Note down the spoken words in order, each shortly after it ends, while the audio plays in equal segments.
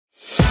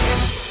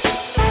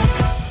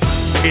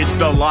It's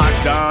the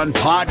Locked On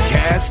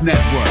Podcast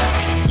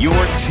Network, your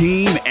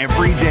team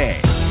every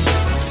day.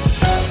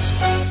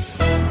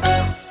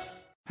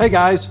 Hey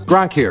guys,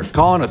 Gronk here,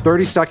 calling a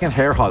 30-second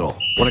hair huddle.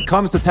 When it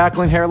comes to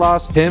tackling hair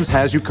loss, Hims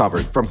has you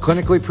covered. From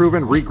clinically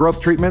proven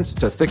regrowth treatments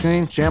to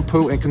thickening,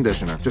 shampoo, and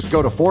conditioner. Just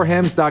go to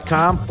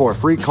 4hims.com for a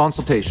free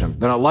consultation.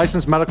 Then a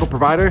licensed medical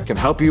provider can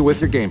help you with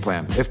your game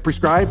plan. If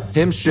prescribed,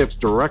 Hims ships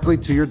directly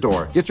to your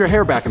door. Get your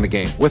hair back in the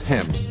game with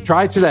Hims.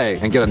 Try today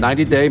and get a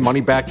 90-day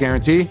money-back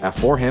guarantee at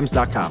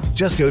 4hims.com.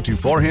 Just go to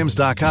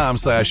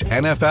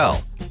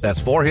 4hims.com/NFL.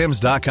 That's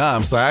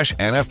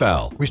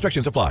 4hims.com/NFL.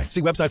 Restrictions apply.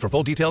 See website for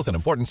full details and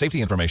important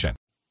safety information.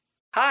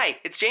 Hi,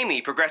 it's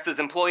Jamie, Progressive's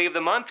Employee of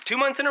the Month, 2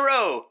 months in a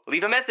row.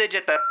 Leave a message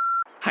at the...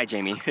 Hi,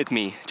 Jamie. It's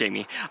me,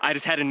 Jamie. I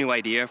just had a new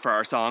idea for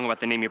our song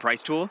about the Name Your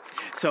Price tool.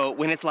 So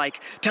when it's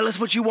like, tell us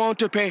what you want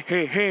to pay,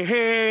 hey, hey,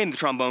 hey, and the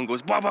trombone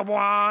goes, blah, blah,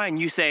 blah,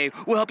 and you say,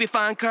 we'll help you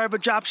find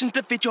coverage options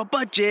to fit your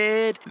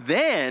budget.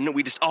 Then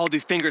we just all do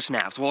finger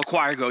snaps while a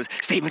choir goes,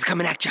 savings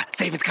coming at ya,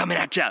 savings coming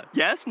at ya.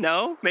 Yes?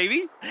 No?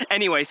 Maybe?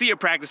 Anyway, see you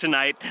at practice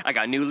tonight. I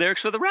got new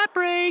lyrics for the rap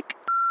break.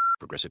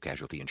 Progressive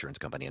Casualty Insurance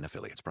Company and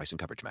Affiliates. Price and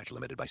coverage match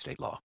limited by state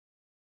law.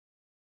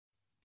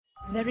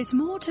 There is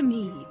more to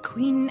me,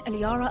 Queen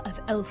Eliara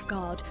of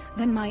Elfgard,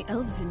 than my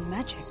elven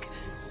magic.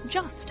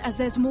 Just as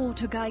there's more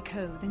to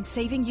Geico than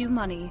saving you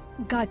money,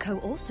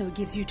 Geico also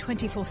gives you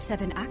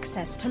 24/7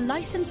 access to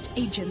licensed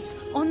agents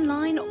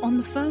online, on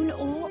the phone,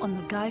 or on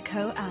the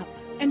Geico app.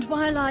 And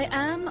while I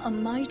am a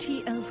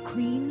mighty elf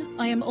queen,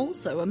 I am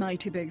also a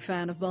mighty big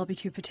fan of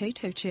barbecue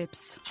potato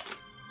chips.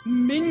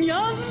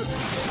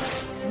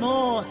 Minions!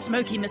 More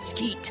smoky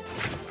mesquite.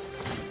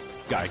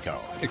 Geico.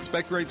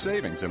 Expect great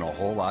savings and a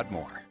whole lot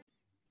more.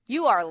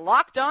 You are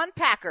Locked On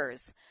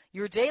Packers,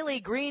 your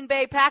daily Green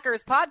Bay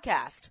Packers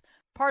podcast,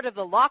 part of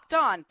the Locked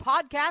On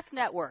Podcast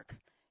Network,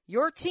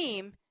 your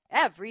team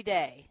every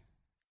day.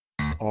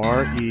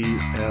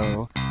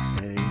 RELAX.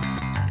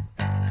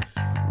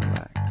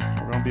 Relax.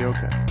 We're going to be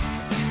okay.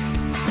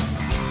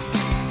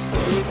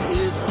 It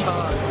is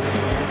time.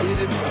 It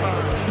is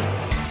time.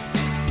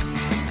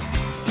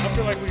 I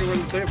feel like we can run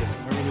the table.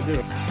 I really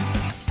do.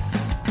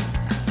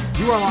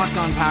 You are Locked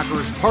On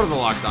Packers, part of the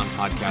Locked On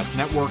Podcast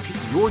Network,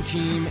 your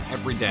team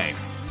every day.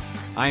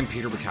 I am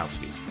Peter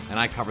Bukowski, and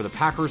I cover the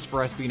Packers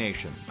for SB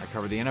Nation. I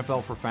cover the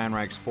NFL for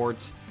FanRag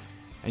Sports,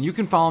 and you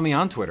can follow me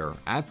on Twitter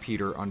at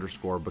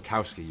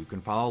Peter_Bukowski. You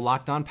can follow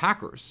Locked On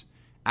Packers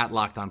at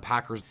Locked On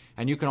Packers,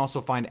 and you can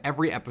also find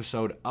every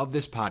episode of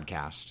this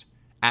podcast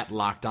at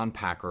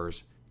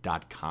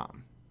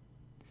LockedOnPackers.com.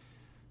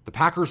 The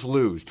Packers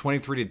lose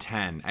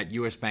 23-10 at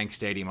US Bank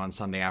Stadium on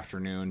Sunday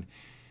afternoon,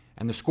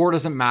 and the score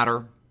doesn't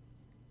matter.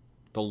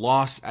 The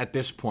loss at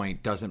this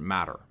point doesn't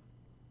matter.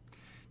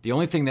 The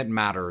only thing that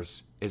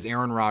matters is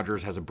Aaron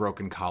Rodgers has a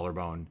broken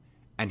collarbone,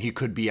 and he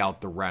could be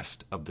out the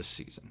rest of the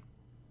season.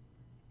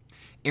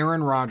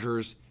 Aaron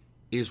Rodgers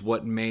is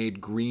what made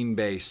Green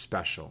Bay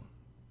special.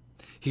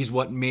 He's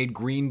what made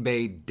Green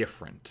Bay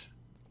different.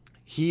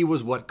 He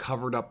was what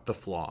covered up the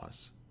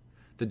flaws.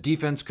 The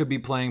defense could be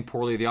playing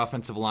poorly. The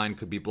offensive line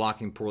could be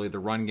blocking poorly. The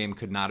run game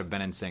could not have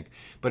been in sync.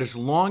 But as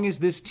long as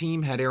this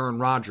team had Aaron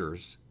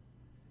Rodgers,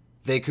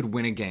 they could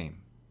win a game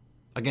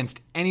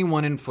against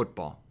anyone in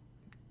football.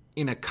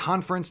 In a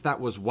conference that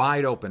was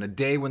wide open, a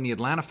day when the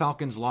Atlanta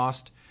Falcons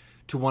lost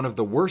to one of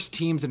the worst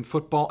teams in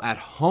football at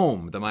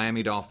home, the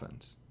Miami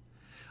Dolphins.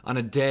 On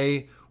a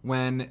day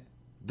when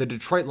the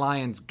Detroit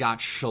Lions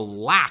got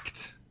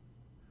shellacked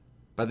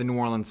by the New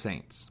Orleans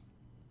Saints.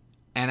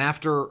 And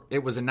after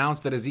it was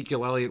announced that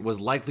Ezekiel Elliott was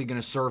likely going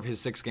to serve his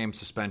 6-game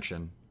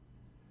suspension,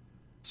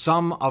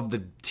 some of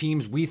the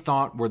teams we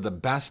thought were the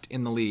best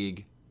in the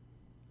league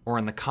or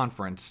in the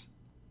conference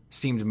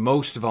seemed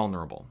most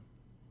vulnerable.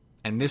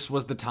 And this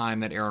was the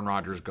time that Aaron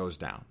Rodgers goes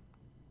down.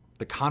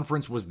 The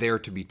conference was there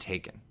to be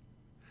taken.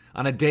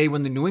 On a day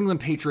when the New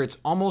England Patriots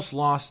almost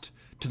lost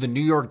to the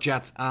New York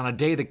Jets, on a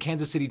day the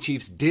Kansas City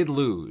Chiefs did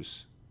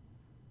lose,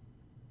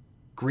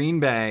 Green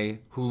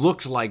Bay, who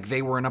looked like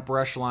they were an upper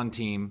echelon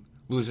team,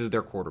 loses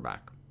their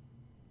quarterback.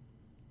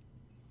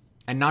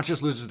 And not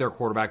just loses their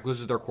quarterback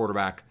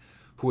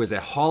who is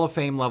a Hall of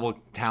Fame level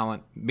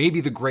talent, maybe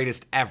the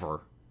greatest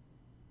ever,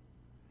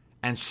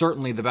 and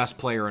certainly the best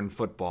player in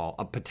football,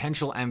 a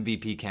potential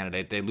MVP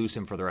candidate. They lose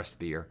him for the rest of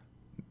the year.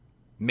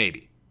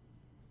 Maybe.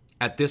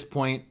 At this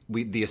point,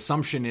 the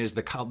assumption is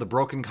the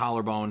broken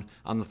collarbone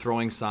on the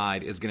throwing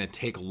side is going to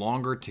take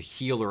longer to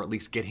heal, or at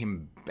least get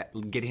him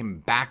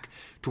back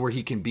to where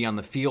he can be on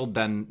the field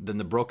than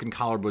the broken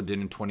collarbone did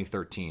in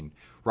 2013.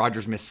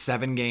 Rodgers missed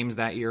 7 games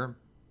that year.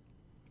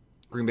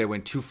 Green Bay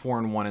went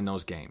 2-4-1 in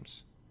those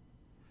games.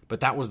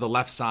 But that was the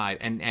left side,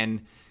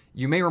 and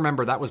you may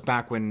remember that was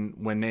back when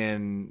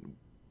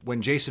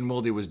Jason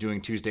Wilde was doing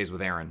Tuesdays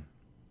with Aaron.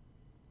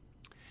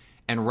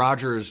 And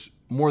Rodgers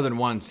more than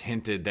once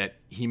hinted that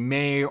he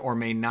may or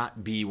may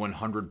not be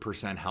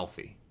 100%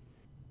 healthy.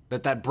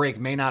 That break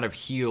may not have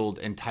healed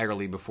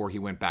entirely before he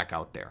went back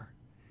out there.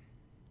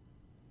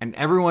 And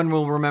everyone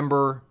will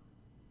remember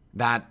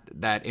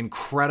That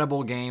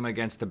incredible game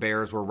against the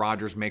Bears where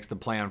Rodgers makes the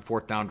play on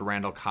 4th down to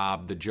Randall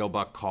Cobb, the Joe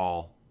Buck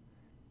call.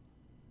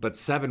 But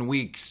 7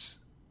 weeks,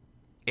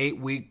 8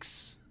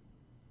 weeks,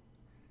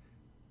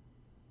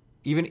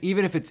 even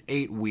if it's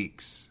 8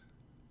 weeks,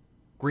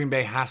 Green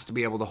Bay has to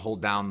be able to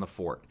hold down the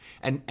fort.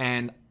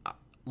 And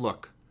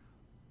look,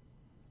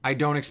 I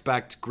don't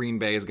expect Green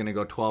Bay is going to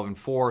go 12-4,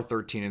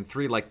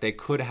 13-3 like they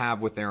could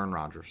have with Aaron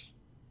Rodgers.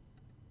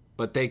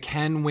 But they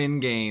can win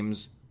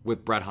games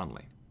with Brett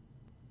Hundley.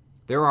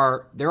 There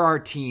are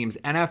teams,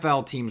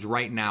 NFL teams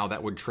right now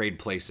that would trade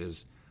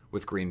places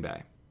with Green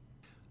Bay.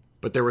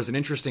 But there was an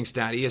interesting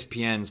stat,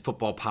 ESPN's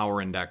Football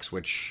Power Index,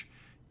 which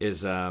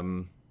is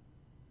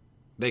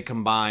they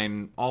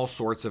combine all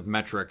sorts of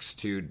metrics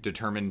to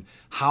determine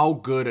how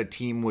good a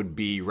team would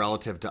be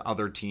relative to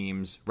other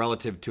teams,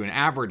 relative to an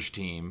average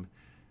team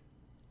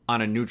on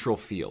a neutral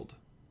field.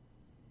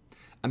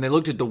 And they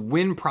looked at the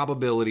win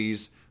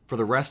probabilities for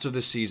the rest of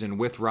the season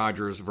with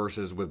Rodgers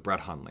versus with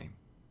Brett Hundley.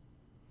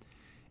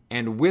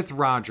 And with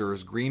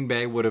Rodgers, Green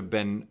Bay would have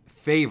been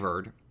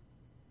favored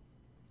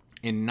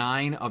in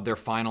 9 of their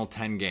final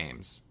 10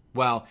 games.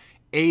 Well,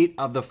 8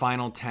 of the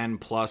final 10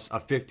 plus a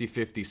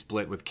 50-50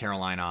 split with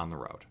Carolina on the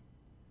road.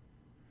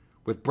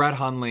 With Brett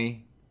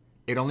Hundley,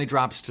 it only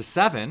drops to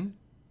 7,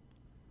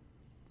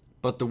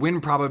 but the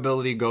win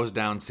probability goes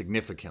down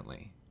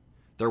significantly.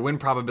 Their win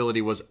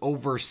probability was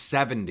over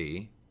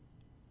 70,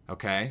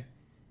 okay,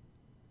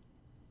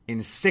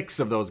 in 6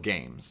 of those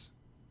games,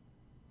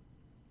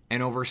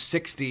 and over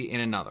 60 in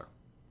another.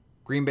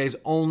 Green Bay's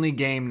only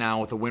game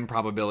now with a win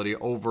probability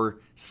over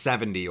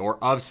 70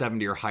 or of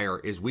 70 or higher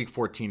is Week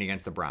 14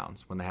 against the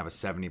Browns when they have a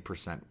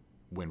 70%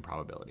 win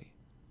probability.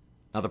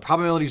 Now, the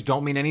probabilities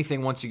don't mean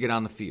anything once you get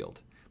on the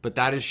field, but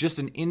that is just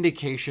an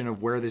indication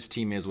of where this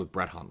team is with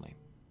Brett Hundley.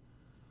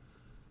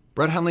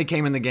 Brett Hundley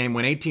came in the game,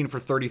 went 18 for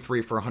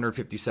 33 for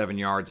 157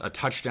 yards, a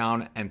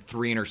touchdown, and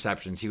 3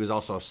 interceptions. He was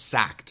also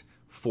sacked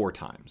 4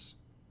 times.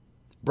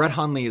 Brett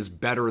Hundley is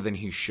better than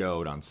he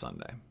showed on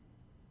Sunday.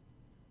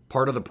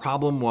 Part of the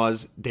problem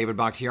was David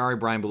Bakhtiari,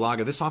 Brian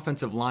Bulaga. This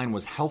offensive line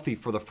was healthy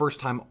for the first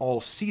time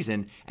all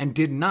season and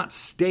did not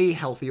stay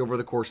healthy over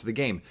the course of the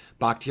game.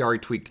 Bakhtiari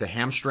tweaked the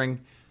hamstring.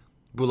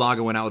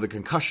 Bulaga went out with a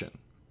concussion.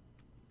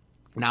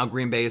 Now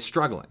Green Bay is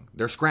struggling.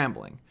 They're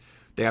scrambling.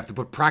 They have to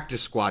put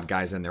practice squad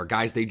guys in there,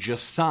 guys they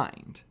just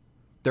signed.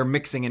 They're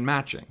mixing and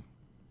matching.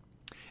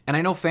 And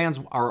I know fans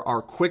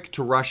are quick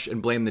to rush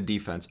and blame the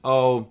defense.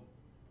 Oh,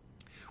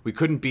 we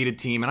couldn't beat a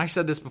team. And I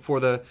said this before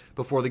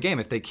the game.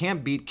 If they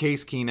can't beat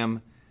Case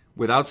Keenum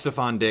without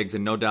Stephon Diggs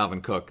and no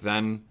Dalvin Cook,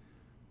 then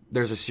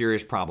there's a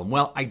serious problem.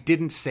 Well, I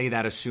didn't say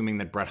that assuming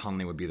that Brett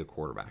Hundley would be the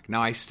quarterback.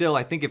 Now, I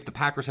think if the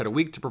Packers had a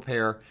week to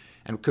prepare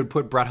and could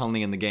put Brett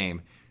Hundley in the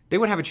game, they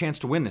would have a chance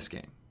to win this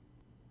game.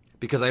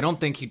 Because I don't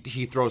think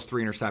he throws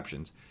 3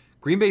 interceptions.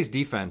 Green Bay's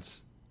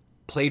defense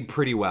played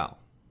pretty well.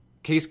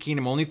 Case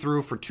Keenum only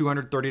threw for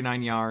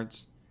 239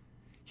 yards.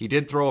 He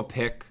did throw a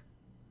pick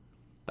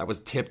that was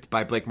tipped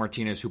by Blake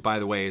Martinez, who, by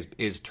the way,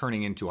 is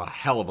turning into a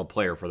hell of a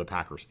player for the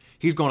Packers.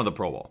 He's going to the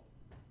Pro Bowl.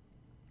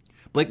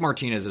 Blake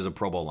Martinez is a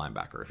Pro Bowl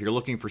linebacker. If you're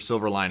looking for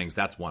silver linings,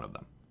 that's one of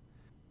them.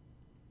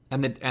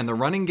 And the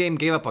running game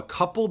gave up a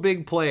couple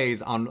big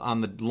plays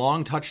on the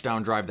long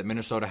touchdown drive that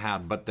Minnesota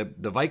had, but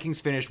the Vikings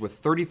finished with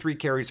 33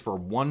 carries for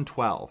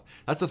 112.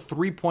 That's a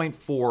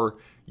 3.4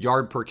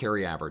 yard per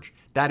carry average.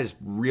 That is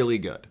really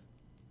good.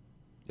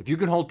 If you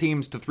can hold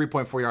teams to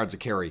 3.4 yards a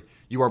carry,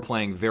 you are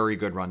playing very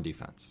good run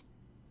defense.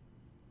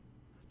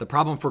 The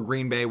problem for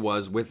Green Bay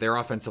was with their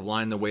offensive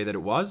line the way that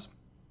it was,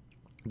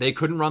 they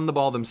couldn't run the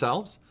ball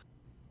themselves.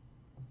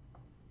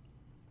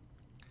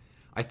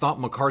 I thought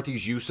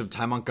McCarthy's use of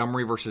Ty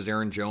Montgomery versus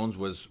Aaron Jones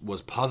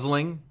was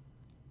puzzling.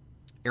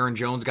 Aaron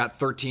Jones got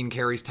 13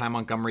 carries, Ty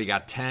Montgomery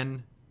got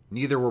 10.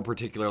 Neither were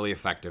particularly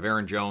effective.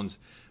 Aaron Jones,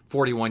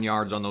 41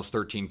 yards on those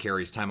 13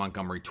 carries, Ty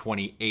Montgomery,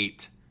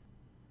 28.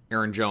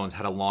 Aaron Jones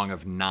had a long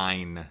of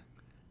 9.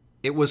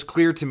 It was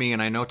clear to me,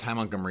 and I know Ty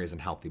Montgomery isn't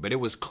healthy, but it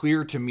was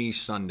clear to me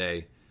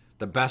Sunday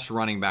the best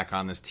running back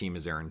on this team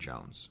is Aaron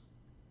Jones.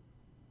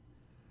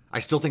 I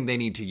still think they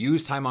need to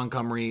use Ty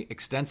Montgomery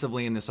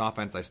extensively in this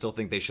offense. I still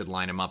think they should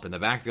line him up in the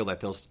backfield.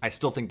 I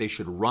still think they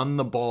should run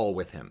the ball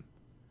with him.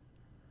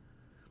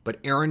 But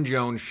Aaron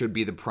Jones should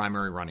be the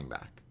primary running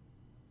back.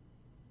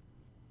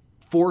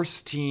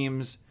 Force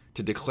teams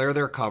to declare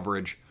their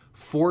coverage.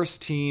 Force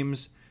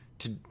teams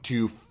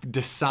to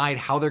decide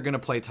how they're going to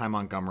play Ty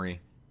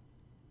Montgomery.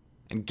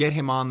 And get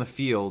him on the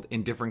field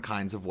in different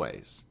kinds of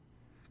ways.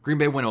 Green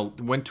Bay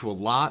went to a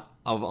lot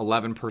of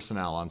 11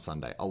 personnel on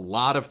Sunday. A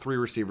lot of 3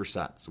 receiver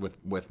sets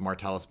with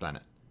Martellus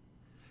Bennett.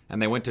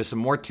 And they went to some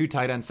more 2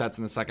 tight end sets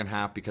in the second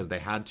half because they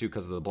had to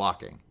because of the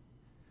blocking.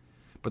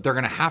 But they're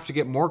going to have to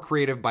get more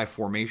creative by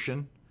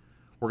formation.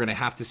 We're going to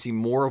have to see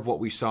more of what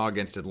we saw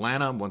against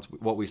Atlanta,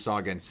 what we saw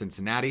against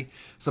Cincinnati.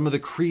 Some of the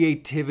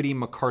creativity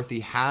McCarthy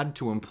had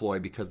to employ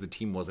because the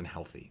team wasn't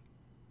healthy.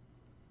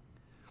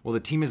 Well, the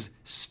team is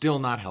still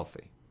not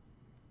healthy.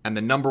 And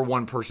the number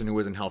one person who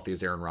isn't healthy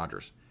is Aaron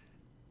Rodgers.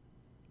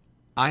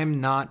 I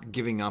am not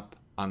giving up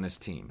on this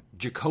team.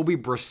 Jacoby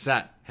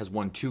Brissett has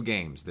won 2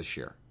 games this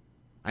year.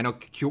 I know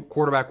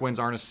quarterback wins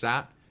aren't a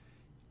stat.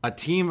 A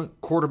team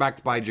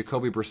quarterbacked by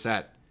Jacoby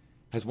Brissett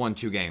has won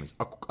 2 games.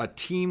 A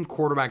team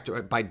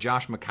quarterbacked by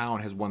Josh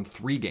McCown has won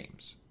 3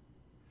 games.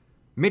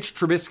 Mitch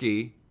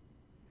Trubisky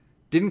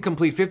didn't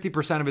complete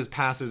 50% of his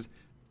passes,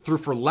 threw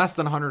for less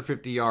than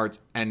 150 yards,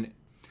 and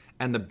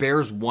the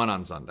Bears won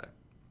on Sunday.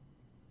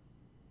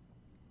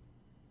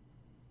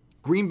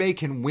 Green Bay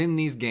can win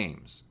these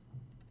games.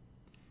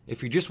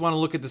 If you just want to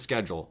look at the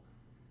schedule,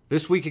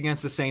 this week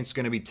against the Saints is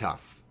going to be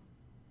tough.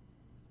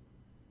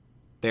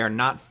 They are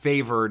not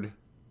favored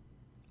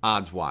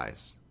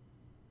odds-wise.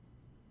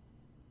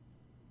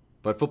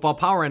 But Football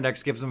Power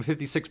Index gives them a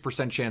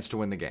 56% chance to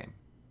win the game.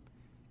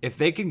 If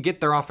they can get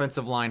their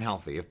offensive line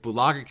healthy, if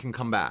Bulaga can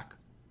come back,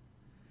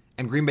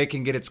 and Green Bay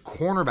can get its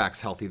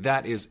cornerbacks healthy,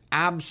 that is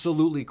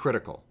absolutely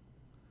critical.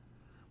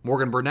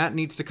 Morgan Burnett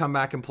needs to come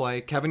back and play.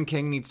 Kevin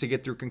King needs to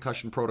get through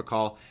concussion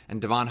protocol. And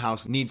Devon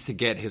House needs to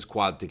get his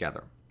quad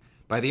together.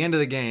 By the end of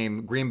the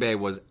game, Green Bay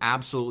was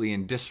absolutely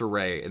in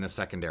disarray in the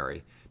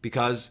secondary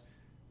because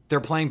they're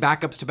playing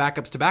backups to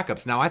backups to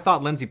backups. Now, I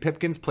thought Lindsey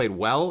Pipkins played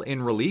well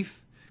in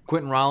relief.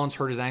 Quentin Rollins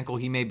hurt his ankle.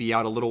 He may be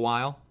out a little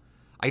while.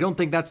 I don't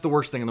think that's the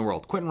worst thing in the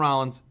world. Quentin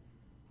Rollins,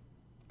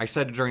 I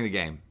said it during the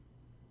game,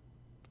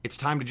 it's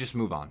time to just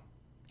move on.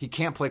 He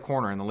can't play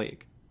corner in the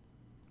league.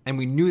 And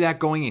we knew that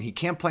going in. He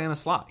can't play in the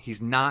slot.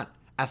 He's not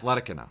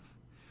athletic enough.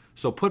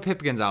 So put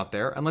Pipkins out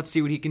there and let's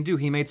see what he can do.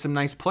 He made some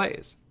nice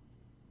plays.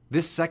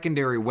 This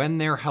secondary, when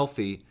they're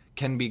healthy,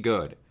 can be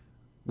good.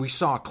 We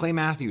saw Clay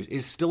Matthews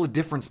is still a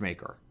difference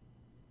maker.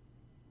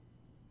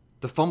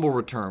 The fumble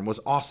return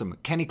was awesome.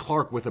 Kenny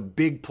Clark with a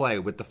big play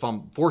with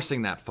the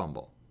forcing that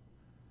fumble.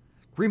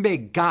 Green Bay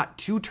got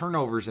 2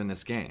 turnovers in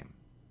this game.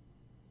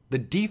 The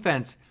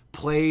defense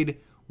played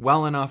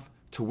well enough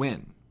to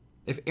win.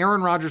 If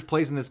Aaron Rodgers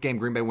plays in this game,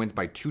 Green Bay wins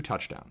by 2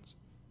 touchdowns.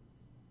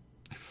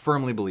 I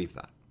firmly believe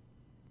that.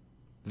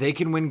 They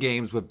can win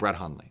games with Brett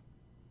Hundley.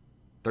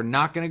 They're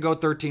not going to go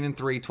 13-3,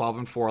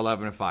 12-4,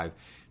 11-5.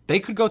 They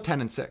could go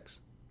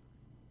 10-6.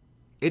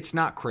 It's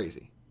not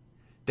crazy.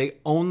 They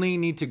only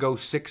need to go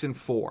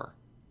 6-4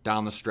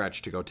 down the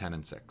stretch to go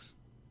 10-6.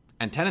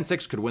 And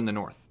 10-6 could win the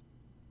North.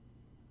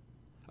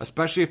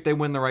 Especially if they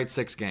win the right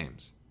 6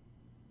 games.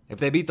 If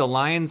they beat the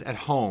Lions at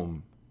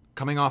home,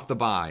 coming off the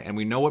bye, and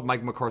we know what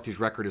Mike McCarthy's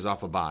record is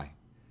off a bye,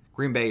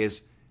 Green Bay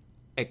is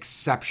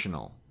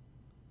exceptional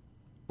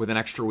with an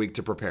extra week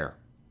to prepare.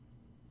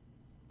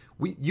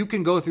 You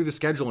can go through the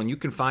schedule and you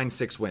can find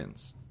 6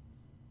 wins.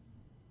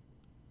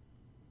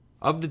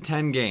 Of the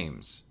 10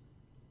 games,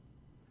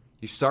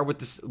 you start with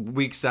this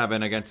week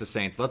 7 against the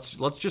Saints.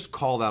 Let's just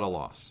call that a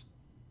loss.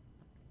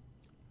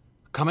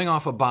 Coming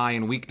off a bye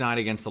in week 9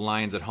 against the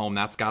Lions at home,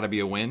 that's got to be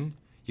a win.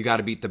 You got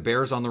to beat the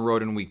Bears on the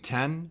road in week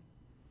 10.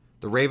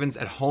 The Ravens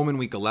at home in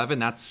week 11,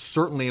 that's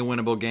certainly a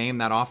winnable game.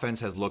 That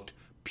offense has looked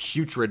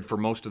putrid for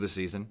most of the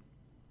season.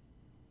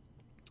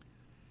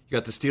 You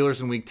got the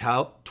Steelers in week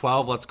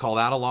 12, let's call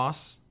that a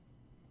loss.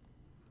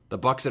 The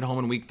Bucs at home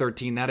in week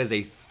 13, that is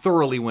a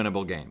thoroughly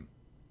winnable game.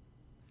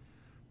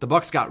 The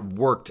Bucs got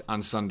worked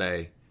on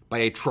Sunday by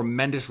a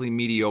tremendously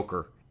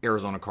mediocre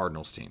Arizona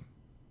Cardinals team.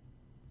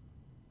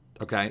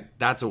 Okay,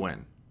 that's a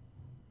win.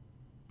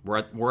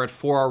 We're at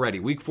 4 already.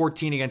 Week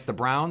 14 against the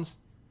Browns,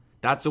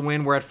 that's a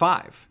win. We're at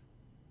 5.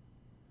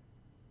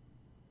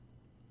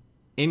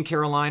 In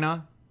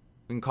Carolina,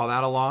 we can call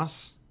that a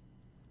loss.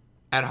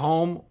 At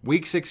home,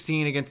 week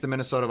 16 against the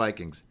Minnesota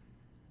Vikings.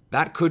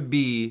 That could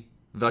be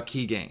the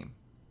key game.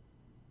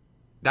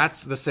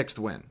 That's the 6th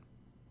win.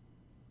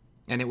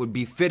 And it would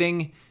be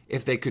fitting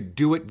if they could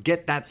do it,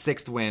 get that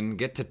 6th win,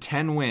 get to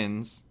 10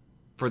 wins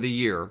for the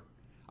year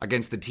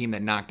against the team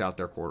that knocked out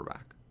their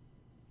quarterback.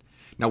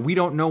 Now, we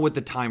don't know what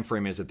the time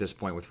frame is at this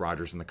point with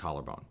Rodgers and the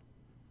collarbone.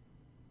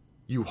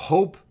 You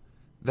hope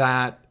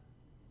that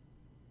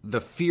the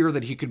fear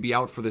that he could be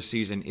out for the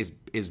season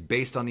is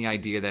based on the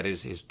idea that it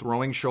is his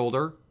throwing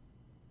shoulder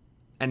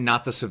and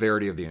not the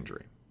severity of the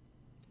injury.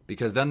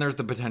 Because then there's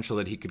the potential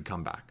that he could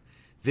come back.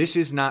 This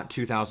is not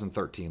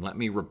 2013. Let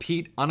me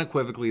repeat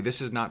unequivocally, this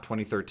is not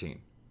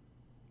 2013.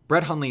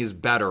 Brett Hundley is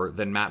better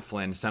than Matt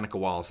Flynn, Seneca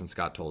Wallace, and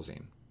Scott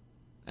Tolzien.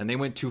 And they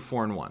went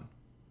 2-4-1.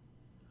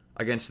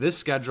 Against this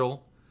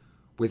schedule,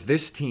 with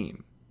this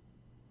team,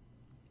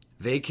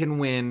 they can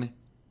win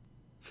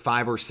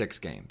 5 or 6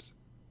 games.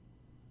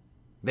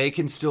 They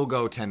can still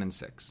go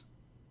 10-6.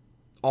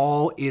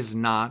 All is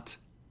not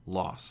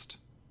lost.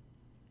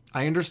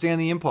 I understand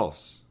the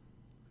impulse.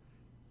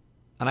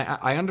 And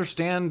I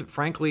understand,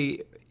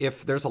 frankly,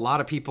 if there's a lot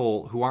of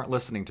people who aren't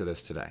listening to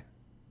this today,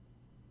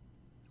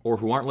 or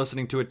who aren't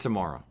listening to it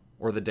tomorrow,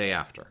 or the day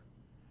after.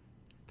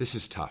 This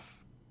is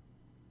tough.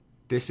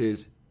 This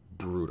is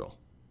brutal.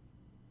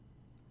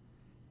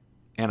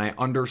 And I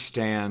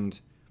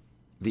understand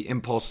the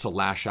impulse to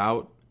lash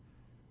out,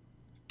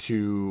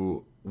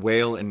 to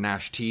wail and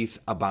gnash teeth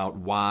about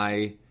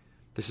why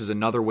this is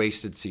another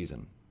wasted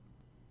season.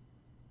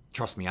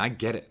 Trust me, I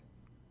get it.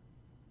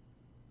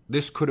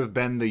 This could have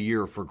been the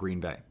year for Green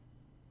Bay.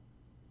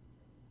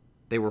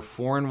 They were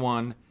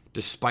 4-1,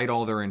 despite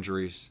all their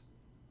injuries,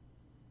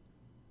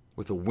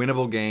 with a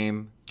winnable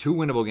game, 2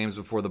 winnable games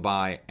before the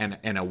bye, and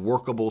a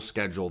workable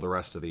schedule the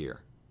rest of the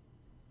year.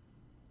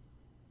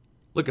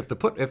 Look, if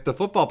the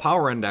football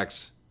power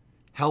index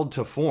held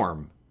to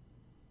form,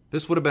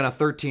 this would have been a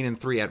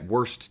 13-3 at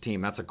worst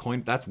team.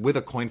 That's with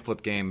a coin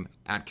flip game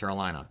at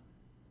Carolina.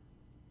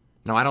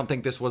 Now, I don't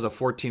think this was a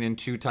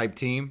 14-2 type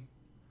team,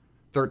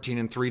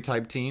 13-3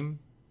 type team,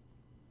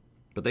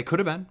 but they could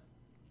have been.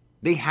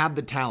 They had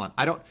the talent.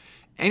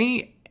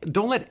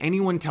 Don't let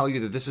anyone tell you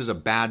that this is a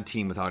bad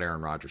team without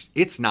Aaron Rodgers.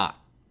 It's not.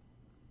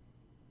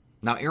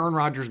 Now, Aaron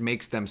Rodgers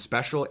makes them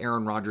special.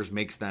 Aaron Rodgers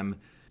makes them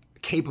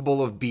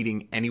capable of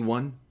beating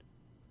anyone.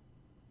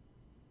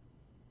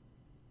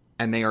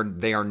 And they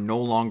are no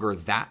longer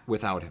that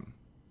without him.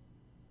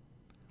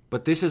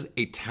 But this is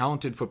a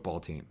talented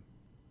football team.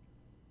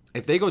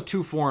 If they go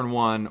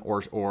 2-4-1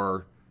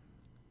 or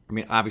I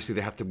mean, obviously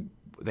they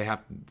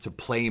have to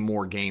play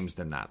more games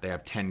than that. They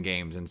have 10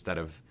 games instead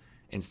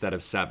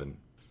of 7.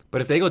 But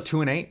if they go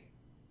 2-8,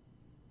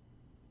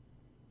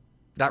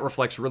 that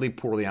reflects really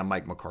poorly on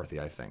Mike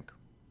McCarthy, I think.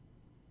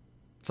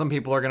 Some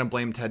people are going to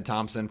blame Ted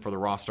Thompson for the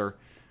roster.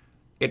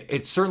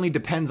 It certainly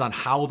depends on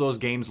how those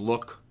games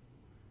look.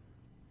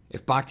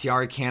 If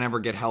Bakhtiari can't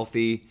ever get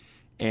healthy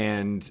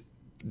and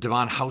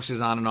Devon House is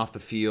on and off the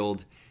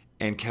field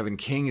and Kevin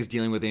King is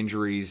dealing with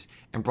injuries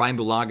and Brian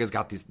Bulaga's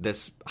got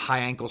this high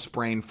ankle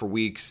sprain for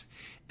weeks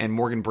and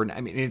Morgan Burnett,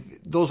 I mean,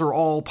 those are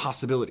all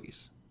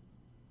possibilities.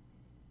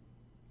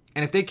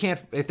 And if they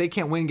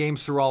can't win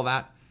games through all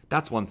that,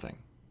 that's one thing.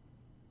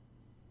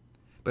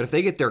 But if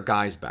they get their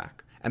guys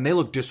back and they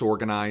look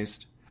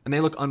disorganized and they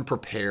look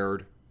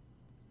unprepared,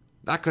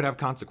 that could have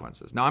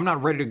consequences. Now, I'm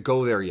not ready to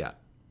go there yet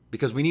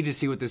because we need to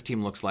see what this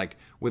team looks like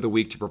with a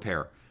week to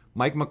prepare.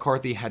 Mike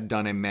McCarthy had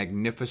done a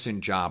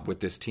magnificent job with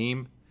this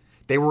team.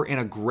 They were in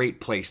a great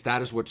place.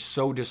 That is what's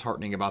so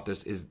disheartening about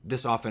this is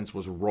this offense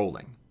was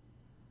rolling.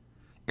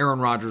 Aaron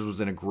Rodgers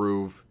was in a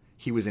groove.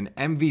 He was in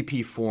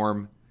MVP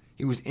form.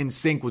 He was in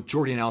sync with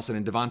Jordy Nelson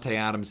and Devontae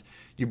Adams.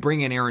 You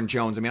bring in Aaron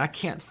Jones. I mean, I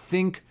can't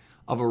think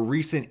of a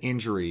recent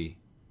injury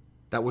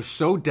that was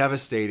so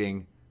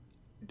devastating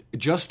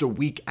just a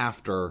week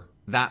after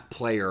that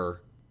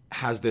player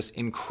has this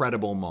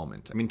incredible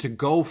moment. I mean, to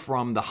go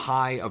from the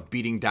high of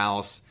beating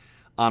Dallas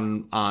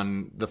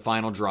on the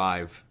final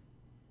drive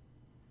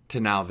to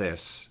now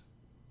this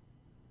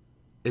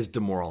is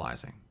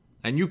demoralizing.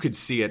 And you could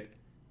see it.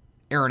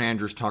 Aaron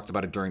Andrews talked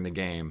about it during the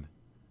game.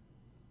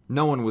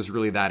 No one was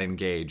really that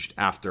engaged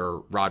after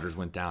Rodgers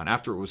went down,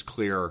 after it was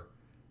clear,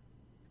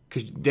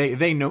 because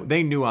they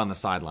knew on the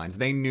sidelines.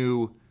 They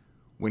knew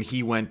when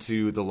he went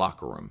to the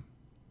locker room,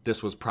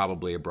 this was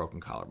probably a broken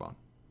collarbone.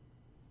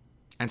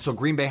 And so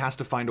Green Bay has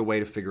to find a way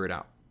to figure it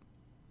out.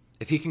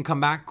 If he can come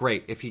back,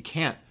 great. If he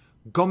can't,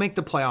 go make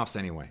the playoffs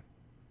anyway.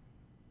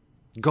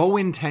 Go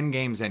win 10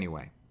 games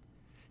anyway.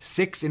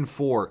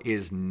 6-4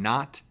 is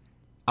not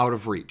out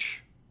of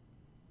reach.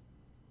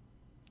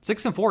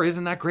 6-4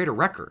 isn't that great a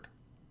record.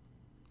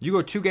 You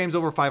go 2 games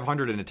over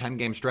 500 in a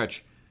 10-game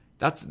stretch,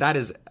 that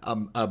is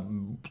a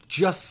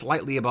just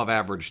slightly above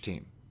average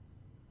team.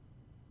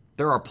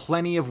 There are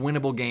plenty of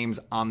winnable games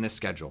on this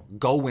schedule.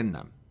 Go win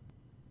them.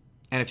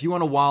 And if you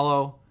want to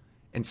wallow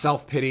in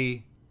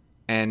self-pity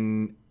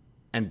and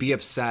be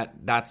upset,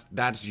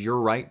 that's your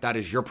right. That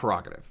is your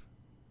prerogative.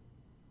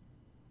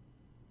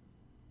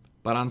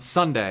 But on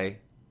Sunday,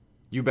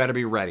 you better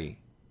be ready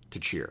to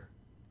cheer.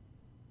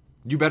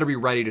 You better be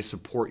ready to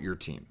support your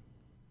team.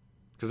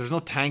 Because there's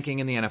no tanking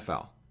in the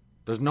NFL.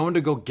 There's no one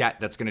to go get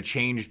that's going to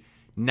change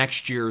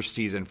next year's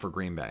season for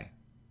Green Bay.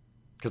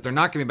 Because they're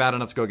not going to be bad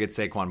enough to go get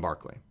Saquon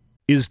Barkley.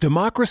 Is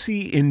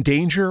democracy in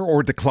danger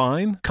or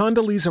decline?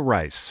 Condoleezza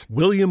Rice,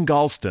 William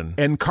Galston,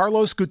 and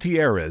Carlos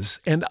Gutierrez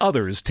and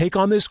others take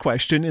on this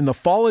question in the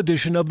fall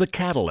edition of The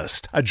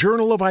Catalyst, a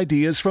journal of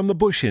ideas from the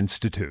Bush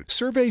Institute.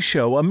 Surveys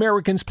show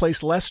Americans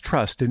place less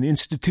trust in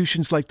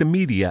institutions like the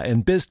media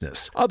and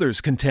business.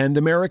 Others contend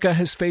America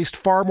has faced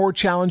far more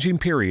challenging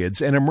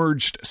periods and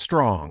emerged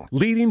strong.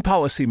 Leading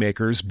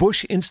policymakers,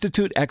 Bush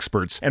Institute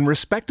experts, and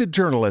respected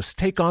journalists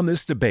take on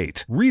this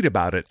debate. Read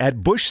about it at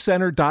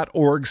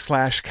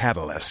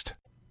bushcenter.org/catalyst.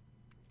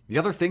 The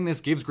other thing this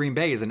gives Green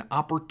Bay is an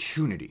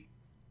opportunity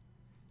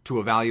to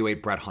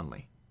evaluate Brett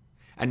Hundley.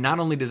 And not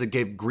only does it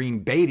give Green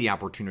Bay the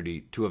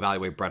opportunity to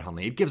evaluate Brett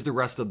Hundley, it gives the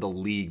rest of the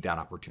league that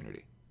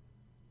opportunity.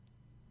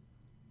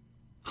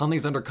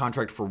 Hundley's under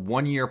contract for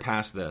 1 year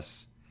past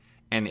this,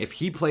 and if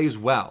he plays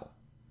well,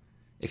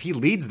 if he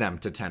leads them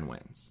to 10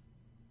 wins,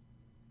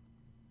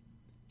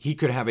 he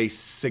could have a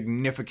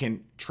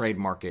significant trade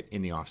market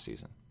in the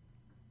offseason.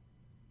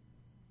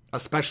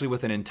 Especially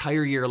with an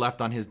entire year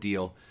left on his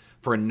deal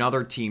for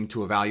another team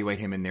to evaluate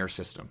him in their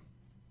system.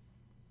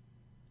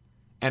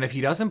 And if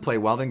he doesn't play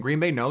well, then Green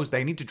Bay knows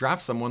they need to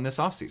draft someone this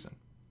offseason.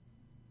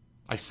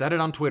 I said it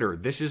on Twitter.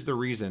 This is the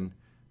reason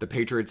the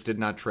Patriots did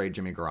not trade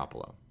Jimmy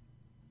Garoppolo.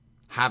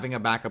 Having a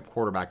backup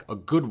quarterback, a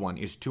good one,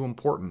 is too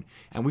important.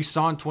 And we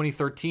saw in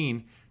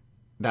 2013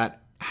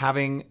 that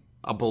having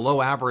a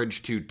below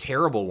average to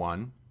terrible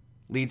one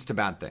leads to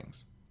bad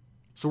things.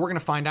 So we're going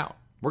to find out.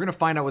 We're going to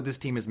find out what this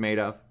team is made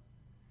of.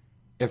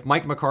 If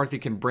Mike McCarthy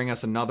can bring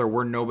us another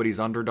we're nobody's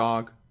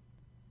underdog,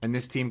 and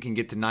this team can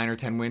get to 9 or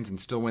 10 wins and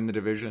still win the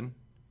division,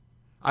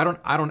 I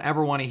don't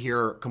ever want to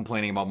hear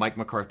complaining about Mike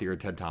McCarthy or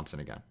Ted Thompson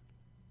again.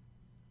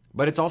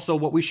 But it's also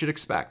what we should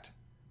expect.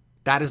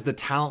 That is the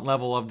talent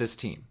level of this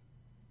team.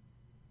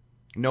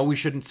 No, we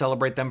shouldn't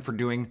celebrate them for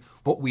doing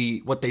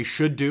what they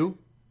should do.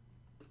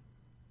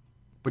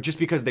 But just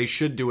because they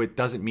should do it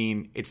doesn't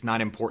mean it's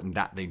not important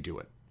that they do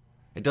it.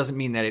 It doesn't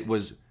mean that it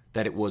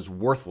was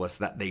worthless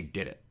that they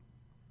did it.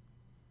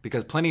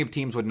 Because plenty of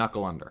teams would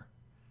knuckle under.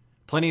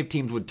 Plenty of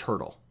teams would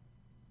turtle.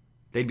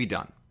 They'd be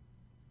done.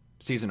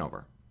 Season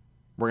over.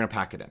 We're going to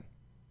pack it in.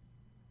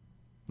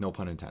 No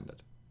pun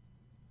intended.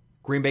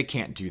 Green Bay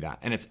can't do that.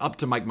 And it's up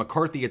to Mike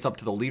McCarthy, it's up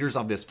to the leaders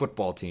of this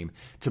football team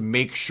to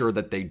make sure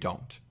that they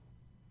don't.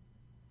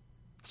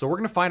 So we're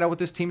going to find out what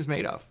this team's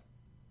made of.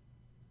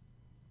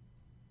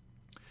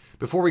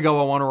 Before we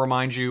go, I want to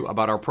remind you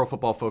about our Pro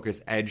Football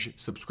Focus Edge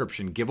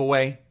subscription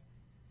giveaway.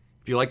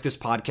 If you like this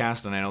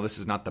podcast, and I know this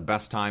is not the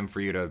best time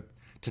for you to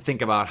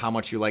think about how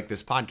much you like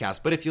this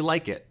podcast, but if you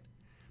like it,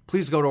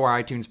 please go to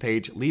our iTunes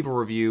page, leave a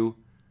review,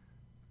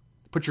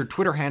 put your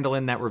Twitter handle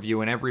in that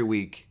review, and every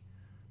week,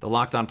 the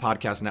Locked On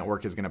Podcast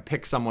Network is going to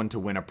pick someone to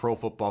win a Pro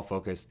Football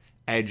Focus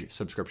Edge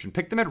subscription.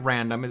 Pick them at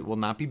random. It will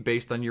not be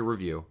based on your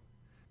review.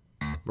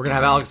 We're going to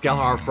have Alex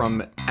Gelhar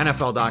from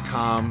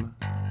NFL.com.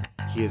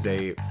 He is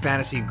a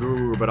fantasy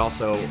guru, but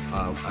also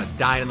a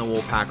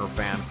dyed-in-the-wool Packer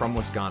fan from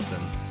Wisconsin.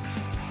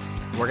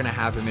 We're going to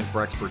have him in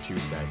for Expert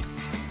Tuesday.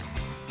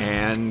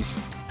 And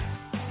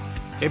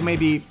there may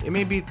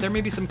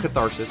be some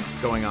catharsis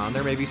going on.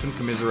 There may be some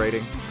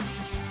commiserating.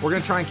 We're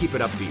going to try and keep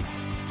it upbeat.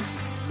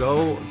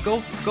 Go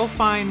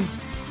find,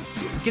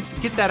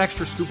 get that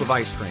extra scoop of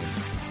ice cream.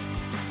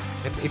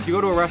 If you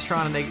go to a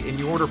restaurant and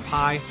you order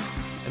pie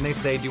and they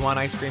say, do you want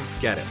ice cream?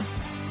 Get it.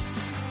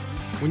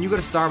 When you go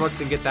to Starbucks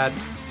and get that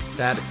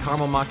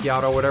caramel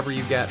macchiato, whatever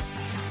you get,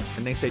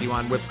 and they say, do you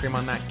want whipped cream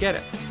on that? Get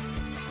it.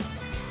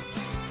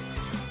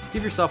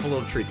 Give yourself a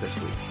little treat this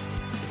week.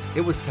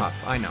 It was tough,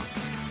 I know.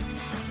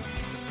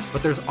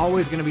 But there's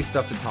always going to be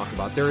stuff to talk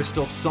about. There is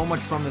still so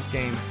much from this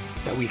game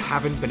that we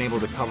haven't been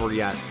able to cover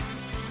yet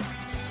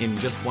in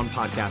just one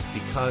podcast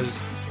because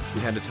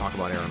we had to talk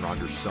about Aaron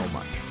Rodgers so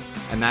much.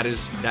 And that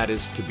is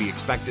to be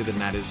expected, and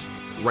that is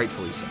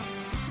rightfully so.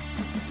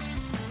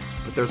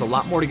 But there's a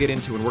lot more to get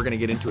into, and we're going to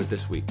get into it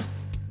this week.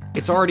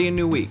 It's already a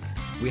new week.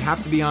 We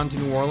have to be on to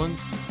New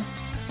Orleans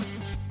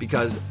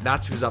because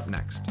that's who's up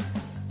next.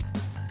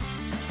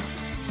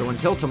 So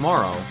until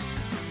tomorrow,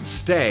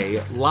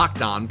 stay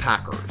locked on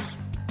Packers.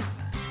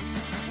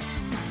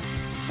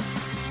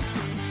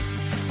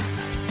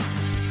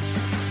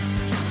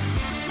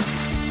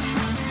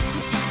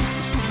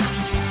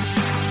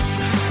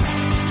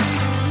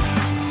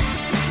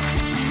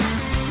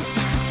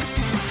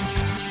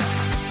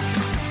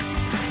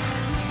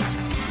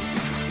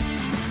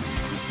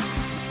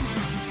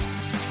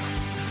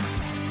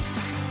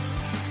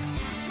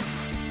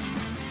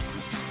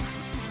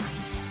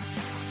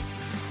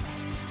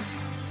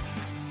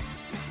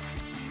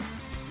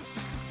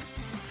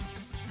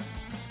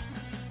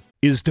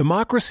 Is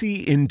democracy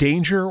in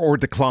danger or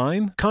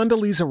decline?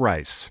 Condoleezza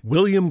Rice,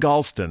 William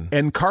Galston,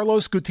 and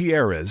Carlos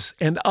Gutierrez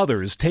and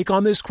others take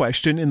on this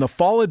question in the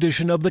fall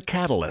edition of The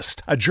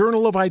Catalyst, a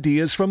journal of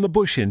ideas from the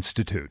Bush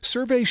Institute.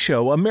 Surveys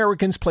show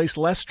Americans place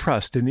less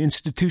trust in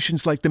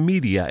institutions like the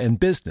media and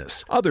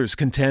business. Others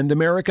contend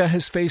America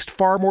has faced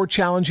far more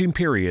challenging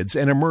periods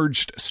and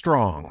emerged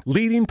strong.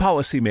 Leading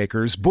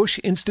policymakers,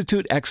 Bush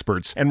Institute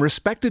experts, and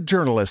respected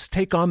journalists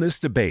take on this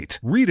debate.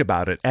 Read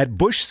about it at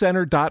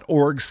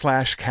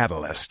bushcenter.org/catalyst.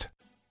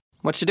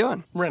 What you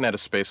doing? Ran out of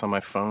space on my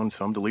phone,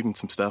 so I'm deleting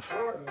some stuff.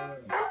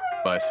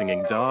 Bye,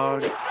 singing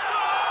dog.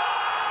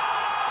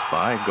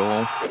 Bye,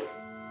 goal.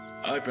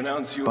 I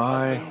pronounce you.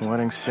 Bye,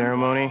 wedding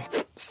ceremony.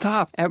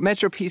 Stop. At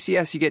Metro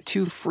PCS, you get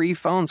 2 free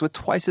phones with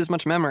twice as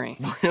much memory.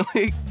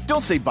 Really?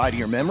 Don't say bye to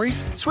your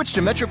memories. Switch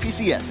to Metro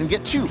PCS and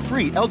get 2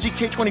 free LG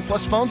K20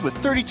 Plus phones with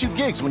 32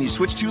 gigs when you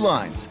switch 2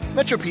 lines.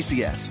 Metro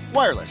PCS.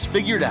 Wireless.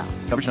 Figured out.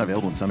 Coverage not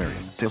available in some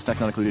areas. Sales tax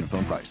not included in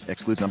phone price.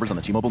 Excludes numbers on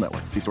the T-Mobile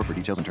network. See store for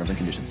details and terms and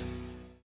conditions.